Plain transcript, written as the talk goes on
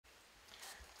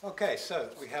Okay, so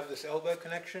we have this elbow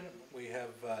connection, we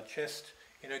have chest,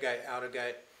 inner gate, outer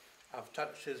gate. I've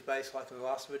touched his base like in the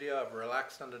last video, I've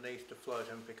relaxed underneath to float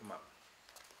him, pick him up.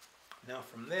 Now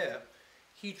from there,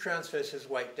 he transfers his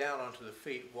weight down onto the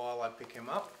feet while I pick him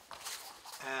up,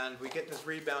 and we get this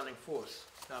rebounding force.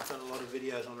 Now I've done a lot of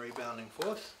videos on rebounding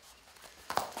force,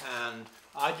 and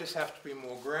I just have to be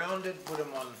more grounded, put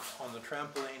him on the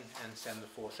trampoline and send the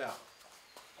force out.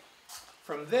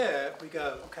 From there we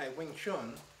go, okay, Wing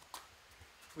Chun,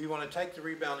 we want to take the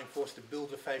rebounding force to build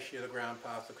the fascia, the ground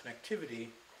path, the connectivity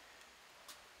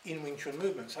in Wing Chun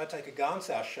movements. I take a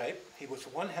Gansao shape, he puts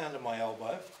one hand on my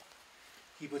elbow,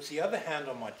 he puts the other hand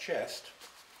on my chest.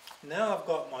 Now I've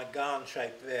got my Gan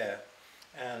shape there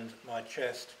and my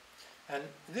chest, and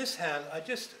this hand I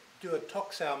just do a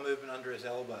Toksao movement under his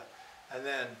elbow and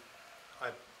then I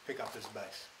pick up his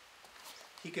base.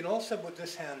 He can also put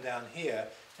this hand down here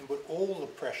and put all the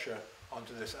pressure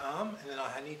onto this arm, and then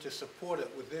I need to support it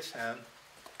with this hand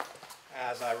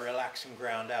as I relax and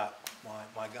ground out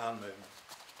my Gan movement.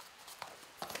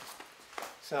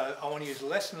 So I want to use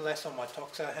less and less on my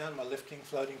Toksao hand, my lifting,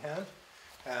 floating hand,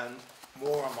 and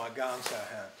more on my Gansao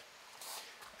hand.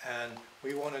 And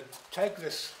we want to take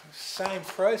this same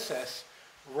process,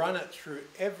 run it through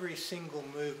every single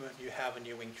movement you have in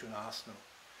your Wing Chun arsenal,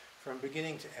 from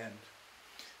beginning to end.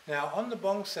 Now on the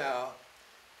Bongsao,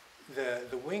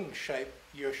 the wing shape,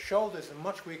 your shoulders are in a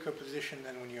much weaker position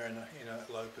than when you're in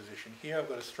a low position. Here I've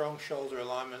got a strong shoulder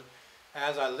alignment.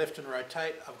 As I lift and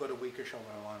rotate, I've got a weaker shoulder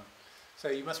alignment. So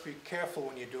you must be careful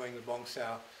when you're doing the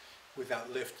Bongsao with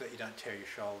that lift that you don't tear your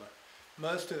shoulder.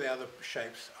 Most of the other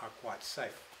shapes are quite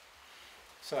safe.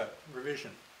 So,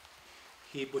 revision.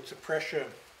 He puts a pressure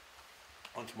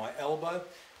onto my elbow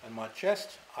and my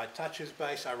chest. I touch his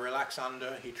base, I relax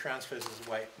under, he transfers his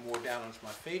weight more down onto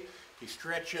my feet. He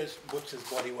stretches, puts his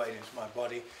body weight into my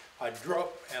body. I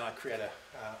drop and I create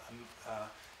a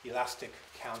elastic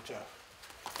counter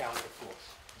force.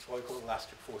 That's why we call it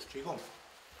elastic force Qigong.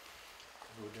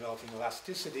 We're developing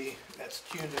elasticity that's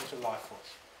tuned into life force.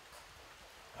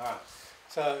 Alright,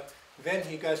 so then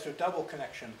he goes to a double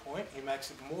connection point. He makes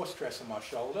it more stress on my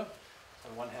shoulder. So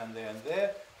one hand there and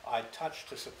there. I touch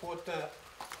to support that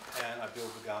and I build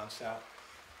the Gansao.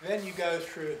 Then you go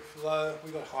through low,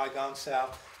 we've got high Gansao,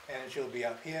 and she'll be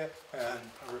up here, and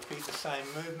I repeat the same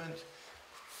movement,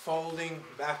 folding,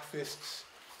 back fists.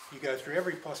 You go through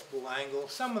every possible angle.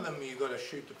 Some of them you've got to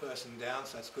shoot the person down,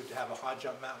 so it's good to have a high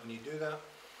jump mat when you do that,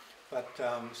 but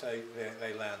so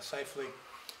they land safely.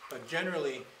 But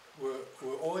generally,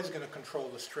 we're always going to control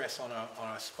the stress on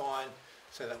our spine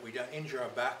so that we don't injure our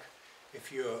back.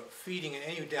 If you're feeding in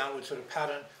any downward sort of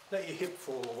pattern, let your hip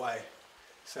fall away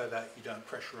so that you don't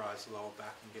pressurize the lower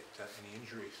back and get any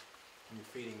injuries when you're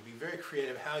feeding. Be very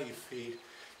creative how you feed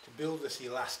to build this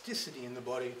elasticity in the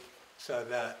body so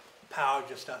that power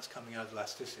just starts coming out of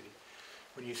elasticity.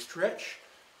 When you stretch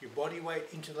your body weight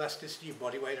into elasticity, your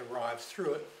body weight arrives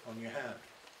through it on your hand.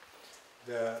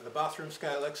 The bathroom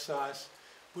scale exercise,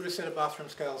 put a set of bathroom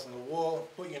scales on the wall,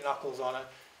 put your knuckles on it,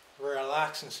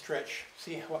 relax and stretch,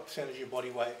 see what percentage of your body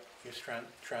weight you're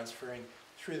transferring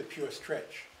through the pure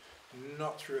stretch,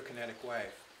 not through a kinetic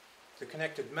wave. The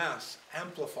connected mass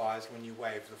amplifies when you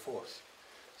wave the force.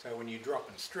 So when you drop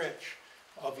and stretch,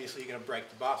 obviously you're going to break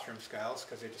the bathroom scales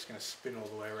because they're just going to spin all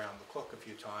the way around the clock a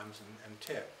few times and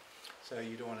tear. So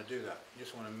you don't want to do that. You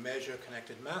just want to measure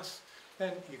connected mass.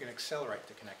 Then you can accelerate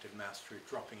the connected mass through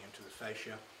dropping into the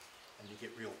fascia, and you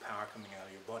get real power coming out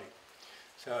of your body.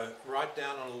 So write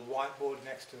down on a little whiteboard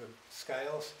next to the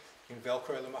scales. You can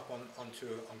Velcro them up onto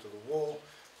the wall.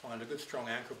 Find a good strong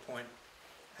anchor point,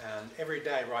 and every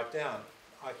day write down,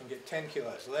 I can get 10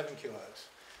 kilos, 11 kilos.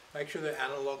 Make sure they're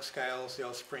analog scales, the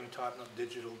old spring type, not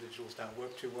digital. Digitals don't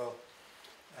work too well.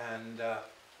 And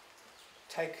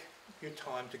take your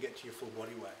time to get to your full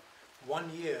body weight.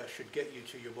 1 year should get you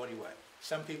to your body weight.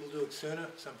 Some people do it sooner,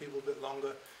 some people a bit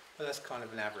longer, but that's kind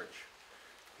of an average.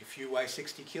 If you weigh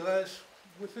 60 kilos,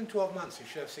 within 12 months you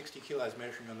should have 60 kilos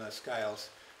measuring on those scales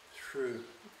through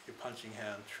your punching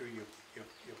hand, through your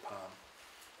palm.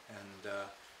 And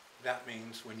that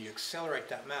means when you accelerate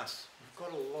that mass, you've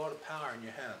got a lot of power in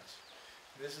your hands.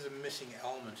 And this is a missing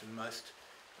element in most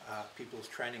people's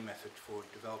training method for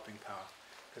developing power,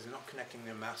 because they're not connecting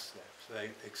their mass there. So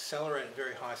they accelerate at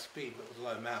very high speed, but with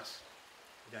low mass,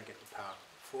 you don't get the power.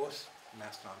 Force,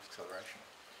 mass times acceleration.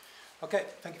 Okay,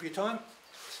 thank you for your time.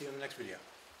 See you in the next video.